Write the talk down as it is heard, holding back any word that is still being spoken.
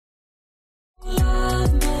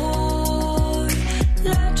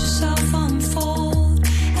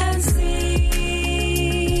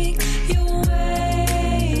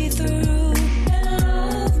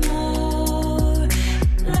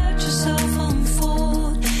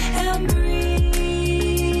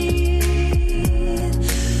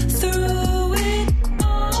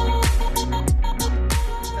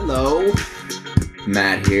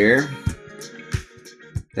here.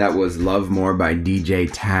 That was Love More by DJ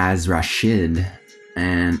Taz Rashid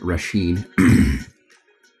and Rashid.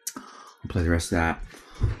 I'll play the rest of that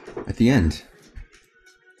at the end.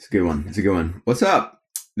 It's a good one. It's a good one. What's up?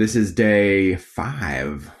 This is day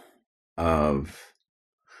 5 of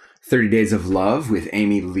 30 Days of Love with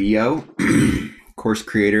Amy Leo, course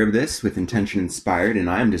creator of this, with Intention Inspired, and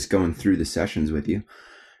I'm just going through the sessions with you.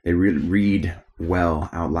 They read well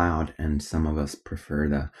out loud, and some of us prefer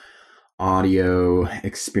the audio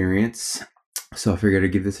experience. So I figured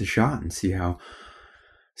I'd give this a shot and see how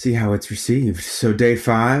it's received. So day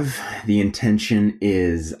 5, the intention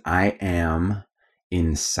is I am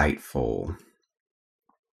insightful.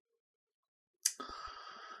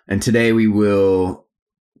 And today we will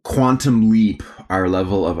quantum leap our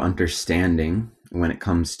level of understanding when it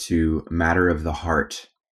comes to matters of the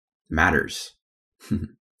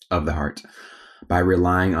heart by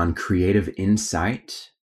relying on creative insight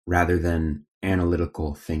rather than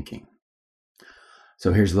analytical thinking.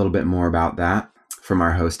 So here's a little bit more about that from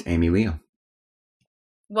our host, Amy Leo.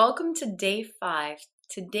 Welcome to day 5.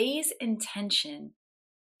 Today's intention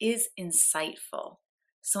is insightful.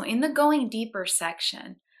 So in the Going Deeper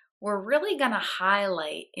section, we're really going to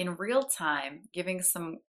highlight in real time, giving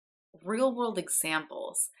some real world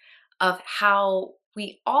examples of how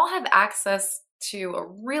we all have access to a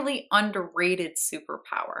really underrated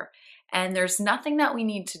superpower. And there's nothing that we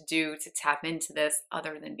need to do to tap into this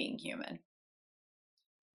other than being human.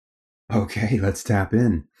 Okay, let's tap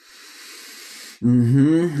in.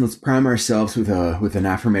 Let's prime ourselves with an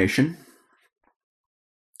affirmation.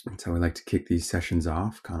 That's how we like to kick these sessions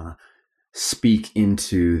off, kind of speak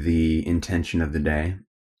into the intention of the day.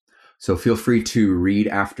 So feel free to read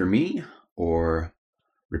after me or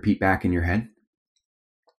repeat back in your head.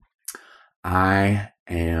 I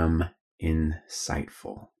am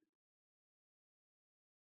insightful.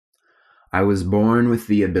 I was born with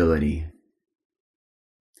the ability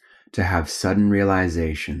to have sudden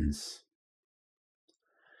realizations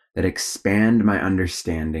that expand my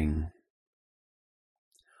understanding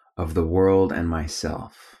of the world and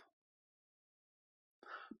myself,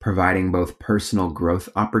 providing both personal growth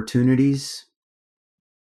opportunities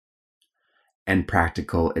and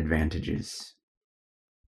practical advantages.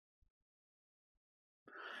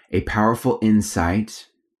 A powerful insight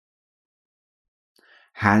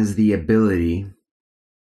has the ability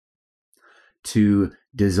to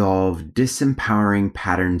dissolve disempowering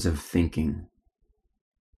patterns of thinking,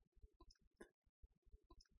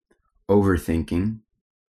 overthinking,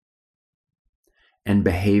 and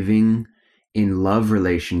behaving in love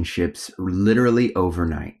relationships literally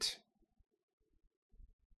overnight.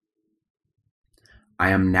 I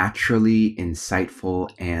am naturally insightful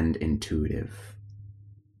and intuitive.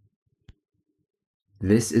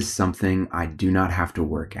 This is something I do not have to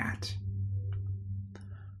work at.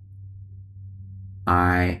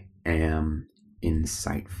 I am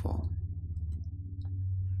insightful.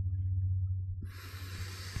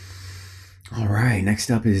 All right, next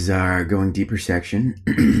up is our Going Deeper section,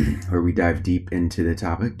 where we dive deep into the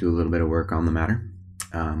topic, do a little bit of work on the matter.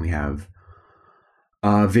 We have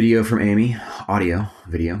video from Amy, audio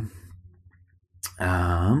video,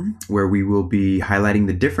 where we will be highlighting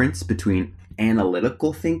the difference between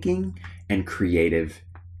analytical thinking and creative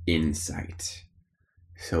insight.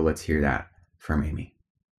 So let's hear that from Amy.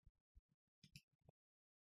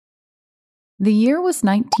 The year was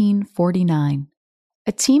 1949.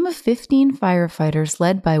 A team of 15 firefighters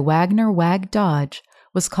led by Wagner Wag Dodge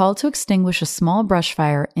was called to extinguish a small brush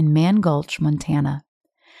fire in Man Gulch, Montana.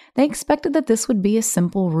 They expected that this would be a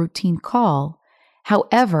simple routine call.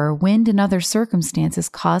 However, wind and other circumstances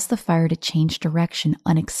caused the fire to change direction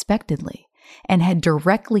unexpectedly and head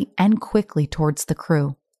directly and quickly towards the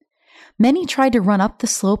crew. Many tried to run up the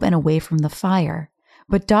slope and away from the fire,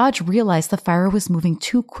 but Dodge realized the fire was moving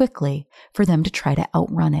too quickly for them to try to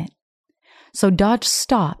outrun it. So Dodge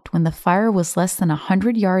stopped when the fire was less than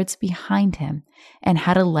 100 yards behind him and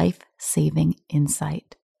had a life-saving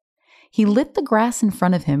insight. He lit the grass in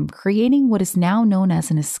front of him, creating what is now known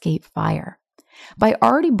as an escape fire. By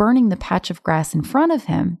already burning the patch of grass in front of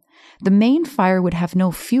him, the main fire would have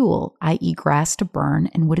no fuel, i.e. grass, to burn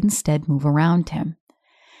and would instead move around him.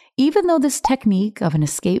 Even though this technique of an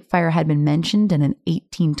escape fire had been mentioned in an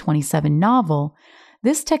 1827 novel,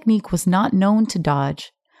 this technique was not known to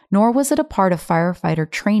Dodge, nor was it a part of firefighter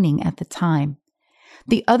training at the time.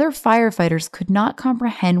 The other firefighters could not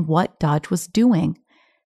comprehend what Dodge was doing.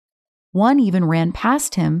 One even ran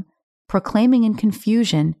past him, proclaiming in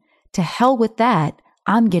confusion, "To hell with that,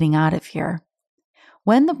 I'm getting out of here."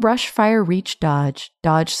 When the brush fire reached Dodge,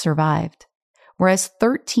 Dodge survived, whereas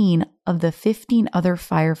 13 of the 15 other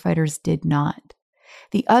firefighters did not.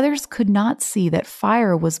 The others could not see that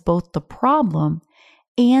fire was both the problem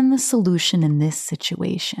and the solution in this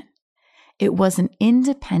situation. It was an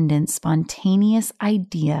independent, spontaneous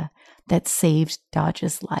idea that saved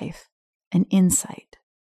Dodge's life, an insight.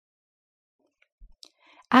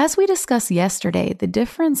 As we discussed yesterday, the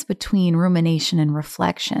difference between rumination and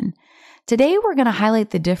reflection, today we're going to highlight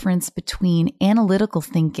the difference between analytical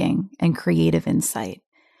thinking and creative insight.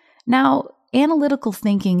 Now, analytical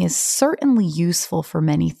thinking is certainly useful for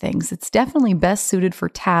many things. It's definitely best suited for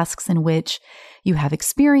tasks in which you have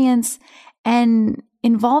experience and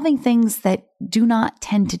involving things that do not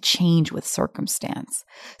tend to change with circumstance.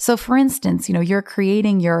 So for instance, you're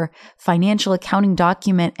creating your financial accounting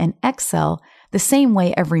document in Excel the same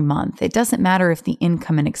way every month. It doesn't matter if the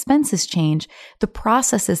income and expenses change, the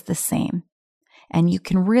process is the same. And you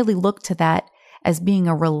can really look to that as being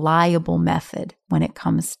a reliable method when it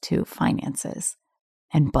comes to finances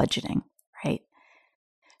and budgeting, right?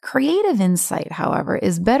 Creative insight, however,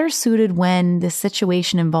 is better suited when the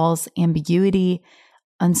situation involves ambiguity,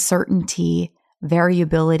 uncertainty,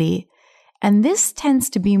 variability, and this tends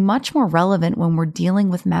to be much more relevant when we're dealing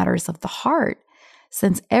with matters of the heart,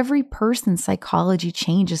 since every person's psychology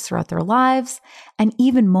changes throughout their lives and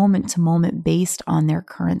even moment to moment based on their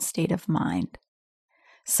current state of mind.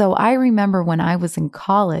 So I remember when I was in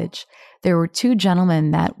college, there were two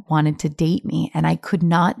gentlemen that wanted to date me, and I could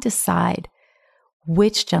not decide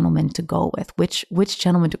which gentleman to go with, which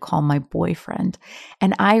gentleman to call my boyfriend.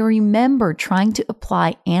 And I remember trying to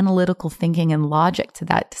apply analytical thinking and logic to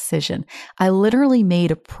that decision. I literally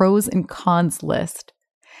made a pros and cons list.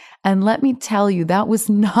 And let me tell you, that was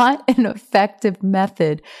not an effective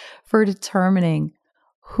method for determining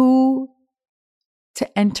who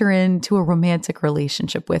to enter into a romantic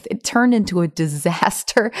relationship with. It turned into a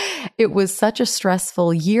disaster. It was such a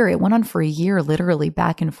stressful year. It went on for a year, literally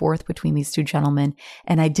back and forth between these two gentlemen,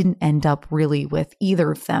 and I didn't end up really with either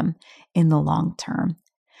of them in the long term.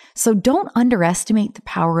 So don't underestimate the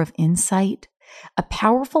power of insight. A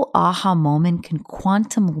powerful aha moment can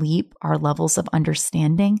quantum leap our levels of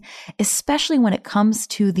understanding, especially when it comes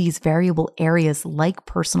to these variable areas like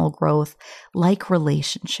personal growth, like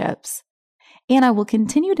relationships. And I will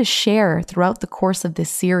continue to share throughout the course of this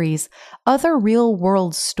series other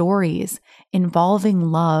real-world stories involving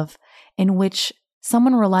love in which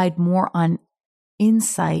someone relied more on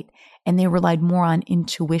insight and they relied more on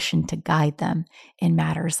intuition to guide them in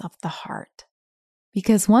matters of the heart.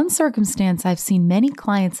 Because one circumstance I've seen many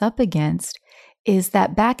clients up against is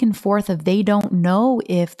that back and forth of they don't know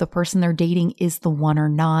if the person they're dating is the one or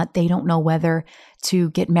not. They don't know whether to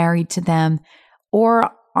get married to them, or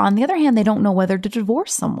on the other hand, they don't know whether to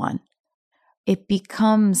divorce someone. It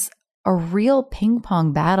becomes a real ping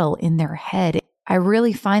pong battle in their head. I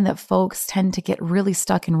really find that folks tend to get really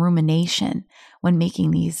stuck in rumination when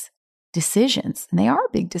making these decisions, and they are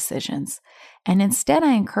big decisions. And instead,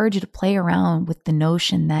 I encourage you to play around with the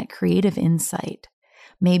notion that creative insight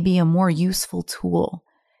may be a more useful tool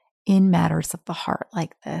in matters of the heart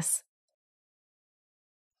like this.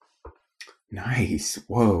 Nice.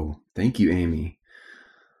 Whoa. Thank you, Amy.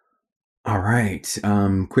 All right.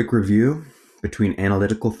 Quick review between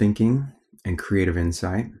analytical thinking and creative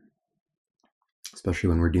insight, especially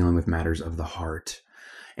when we're dealing with matters of the heart.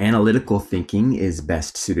 Analytical thinking is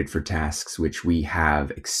best suited for tasks which we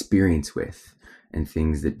have experience with and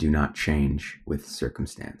things that do not change with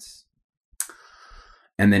circumstance.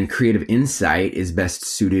 And then creative insight is best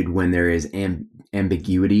suited when there is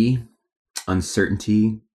ambiguity,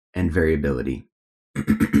 uncertainty, and variability,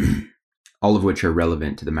 all of which are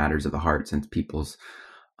relevant to the matters of the heart, since people's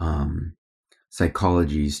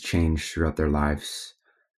psychologies change throughout their lives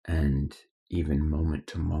and even moment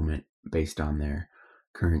to moment based on their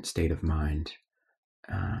current state of mind.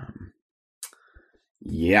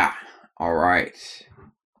 Yeah. All right.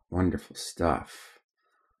 Wonderful stuff.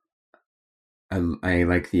 I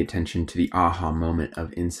like the attention to the aha moment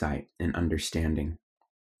of insight and understanding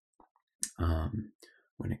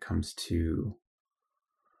when it comes to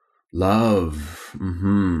love.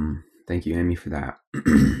 Thank you, Amy, for that.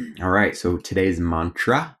 All right. So today's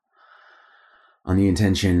mantra on the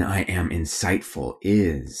intention I am insightful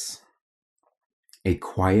is: a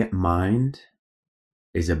quiet mind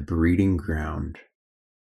is a breeding ground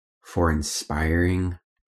for inspiring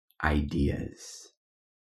ideas.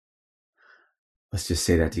 Let's just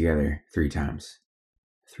say that together 3 times.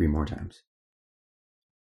 3 more times.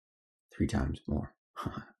 3 times more.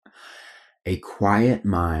 A quiet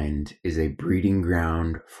mind is a breeding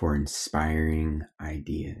ground for inspiring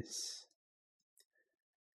ideas.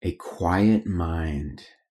 A quiet mind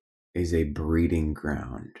is a breeding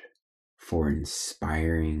ground for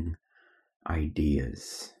inspiring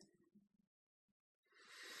ideas.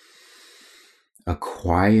 A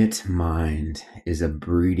quiet mind is a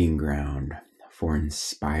breeding ground for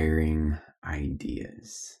inspiring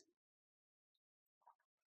ideas.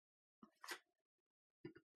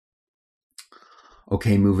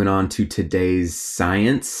 Okay, moving on to today's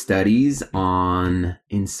science studies on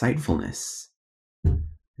insightfulness.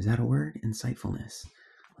 Is that a word? Insightfulness.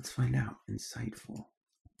 Let's find out. Insightful.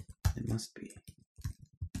 It must be.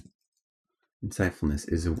 Insightfulness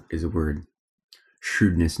is a word.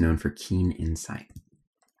 Shrewdness known for keen insight.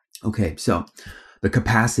 Okay, so the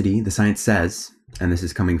capacity, the science says, and this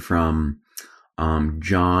is coming from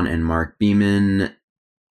John and Mark Beeman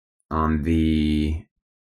on the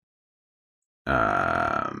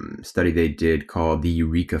study they did called The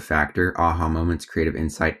Eureka Factor, Aha Moments, Creative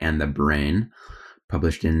Insight, and the Brain,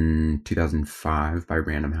 published in 2005 by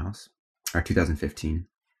Random House, or 2015.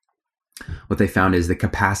 What they found is the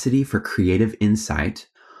capacity for creative insight,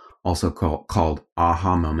 also called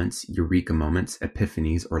aha moments, eureka moments,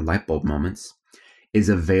 epiphanies, or light bulb moments, is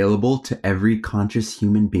available to every conscious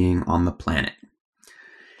human being on the planet.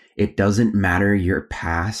 It doesn't matter your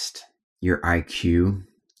past, your IQ,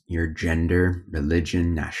 your gender,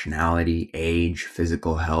 religion, nationality, age,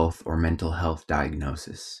 physical health, or mental health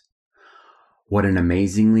diagnosis. What an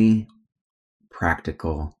amazingly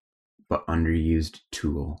practical but underused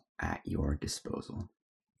tool at your disposal.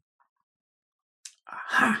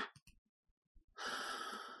 Aha!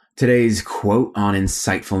 Today's quote on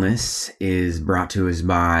insightfulness is brought to us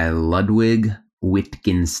by Ludwig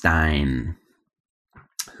Wittgenstein,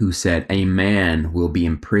 who said, "A man will be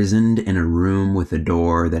imprisoned in a room with a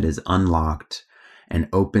door that is unlocked and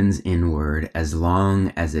opens inward as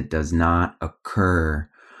long as it does not occur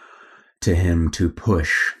to him to pull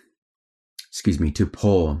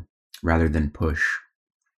rather than push."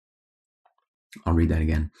 I'll read that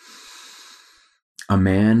again. A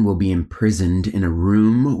man will be imprisoned in a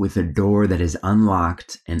room with a door that is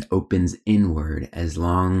unlocked and opens inward as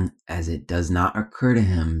long as it does not occur to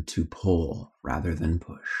him to pull rather than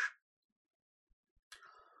push.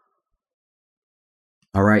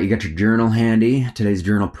 All right, you got your journal handy. Today's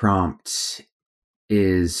journal prompt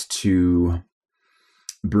is to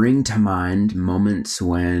bring to mind moments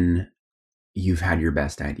when you've had your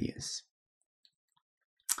best ideas.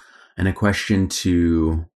 And a question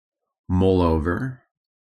to mull over,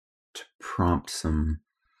 to prompt some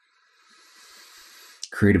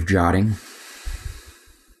creative jotting,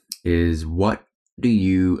 is what do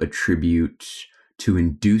you attribute to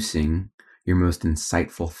inducing your most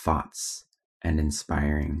insightful thoughts and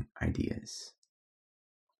inspiring ideas?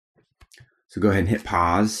 So go ahead and hit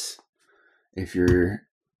pause if you're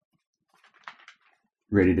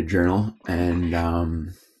ready to journal and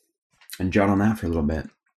jot on that for a little bit.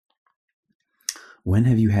 When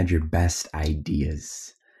have you had your best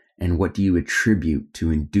ideas? And what do you attribute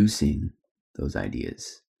to inducing those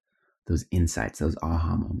ideas, those insights, those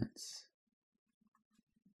aha moments?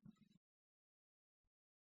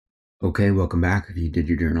 Okay, welcome back if you did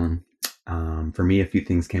your journaling. For me, a few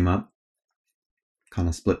things came up, kind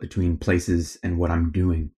of split between places and what I'm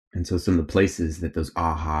doing. And so some of the places that those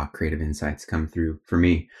aha creative insights come through, for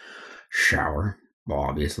me, shower, well,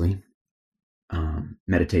 obviously,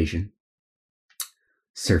 meditation,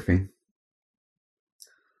 surfing,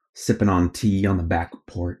 sipping on tea on the back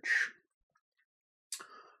porch,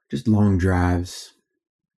 just long drives.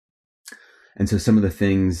 And so some of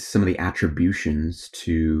the attributions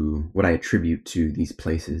to what I attribute to these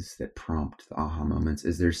places that prompt the aha moments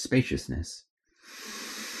is there's spaciousness.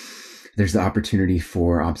 There's the opportunity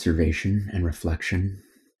for observation and reflection,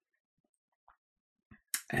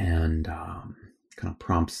 and kind of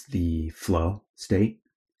prompts the flow state.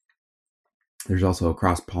 There's also a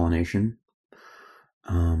cross-pollination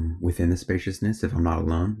within the spaciousness, if I'm not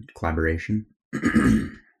alone, collaboration.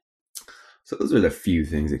 So those are the few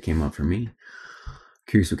things that came up for me.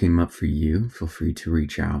 Curious what came up for you. Feel free to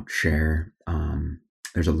reach out, share.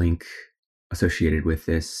 There's a link associated with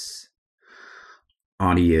this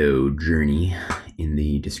audio journey in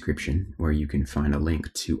the description where you can find a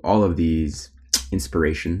link to all of these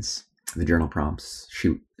inspirations, the journal prompts,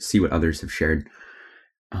 see what others have shared.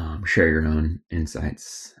 Share your own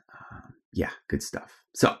insights. Good stuff.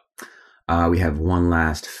 So we have one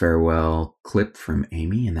last farewell clip from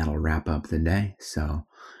Amy, and that'll wrap up the day. So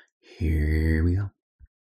here we go.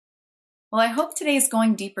 Well, I hope today's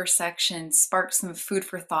Going Deeper section sparked some food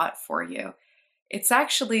for thought for you. It's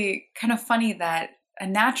actually kind of funny that a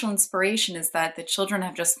natural inspiration is that the children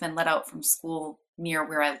have just been let out from school near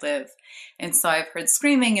where I live. And so I've heard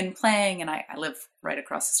screaming and playing, and I live right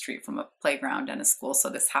across the street from a playground and a school, so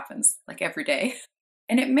this happens like every day.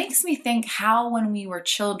 And it makes me think how when we were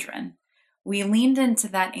children, we leaned into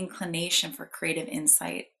that inclination for creative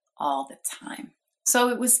insight all the time. So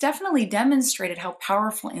it was definitely demonstrated how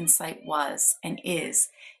powerful insight was and is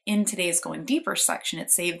in today's Going Deeper section.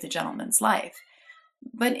 It saved the gentleman's life.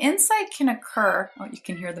 But insight can occur. Oh, you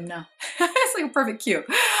can hear them now. It's like a perfect cue.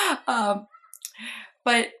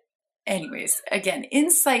 But anyways, again,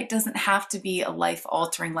 insight doesn't have to be a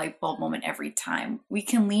life-altering light bulb moment every time. We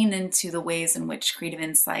can lean into the ways in which creative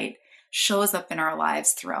insight shows up in our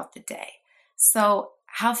lives throughout the day. So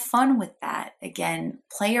have fun with that. Again,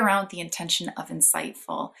 play around with the intention of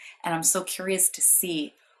insightful. And I'm so curious to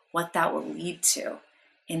see what that will lead to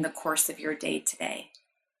in the course of your day today.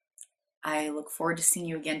 I look forward to seeing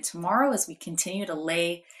you again tomorrow as we continue to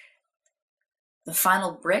lay the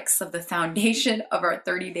final bricks of the foundation of our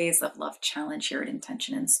 30 Days of Love Challenge here at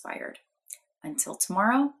Intention Inspired. Until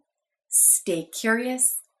tomorrow, stay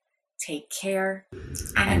curious, take care,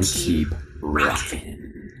 and keep rocking.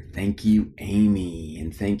 Thank you, Amy,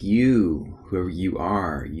 and thank you, whoever you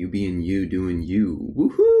are, you being you, doing you.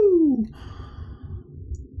 Woohoo!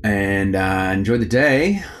 And enjoy the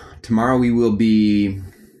day. Tomorrow we will be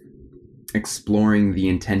exploring the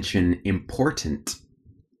intention important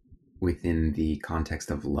within the context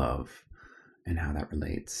of love and how that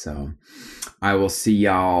relates. So I will see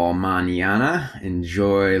y'all mañana.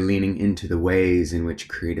 Enjoy leaning into the ways in which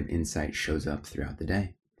creative insight shows up throughout the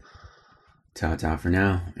day. Ta-ta for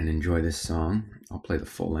now, and enjoy this song. I'll play the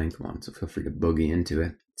full-length one, so feel free to boogie into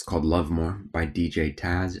it. It's called Love More by DJ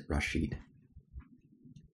Taz Rashid.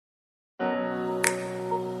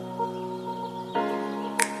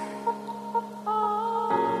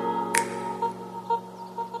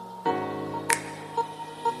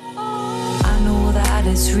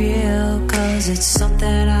 It's real, 'cause it's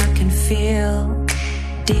something I can feel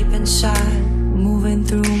deep inside, moving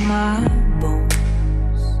through my bones.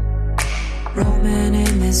 Roaming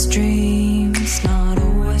in this dream, it's not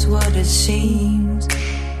always what it seems.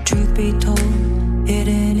 Truth be told,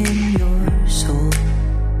 hidden in your soul.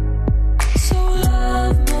 So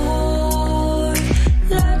love more,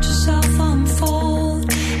 let yourself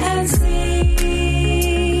unfold and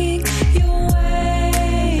see your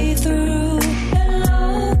way through.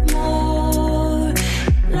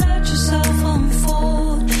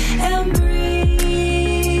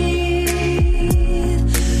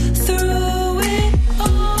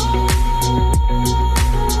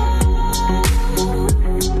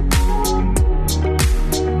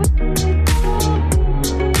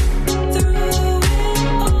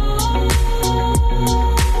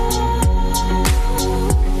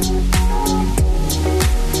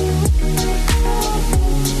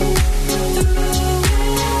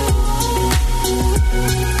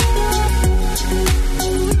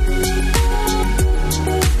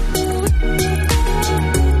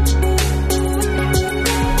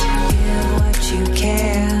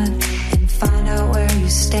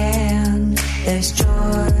 There's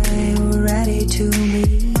joy ready to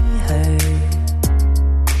be heard,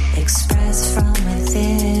 expressed from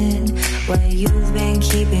within what you've been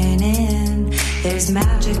keeping in. There's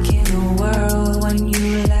magic in the world when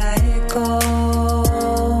you let it go.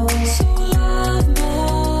 So love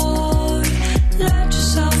more, let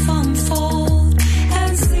yourself unfold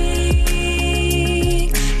and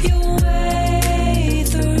see your way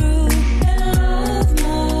through. And love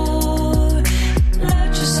more, let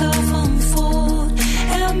yourself unfold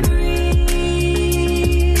and breathe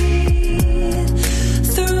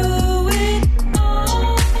through it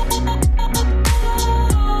all.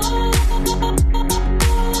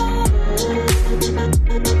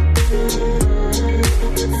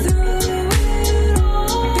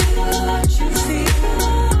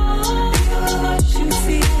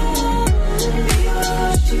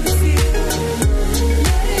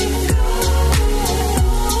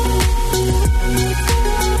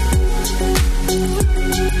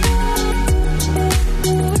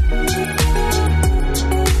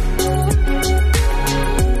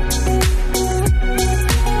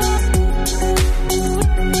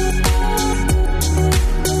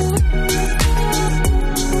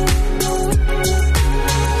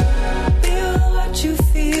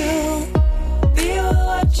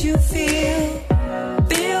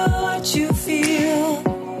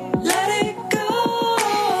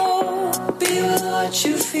 What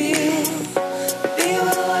you feel.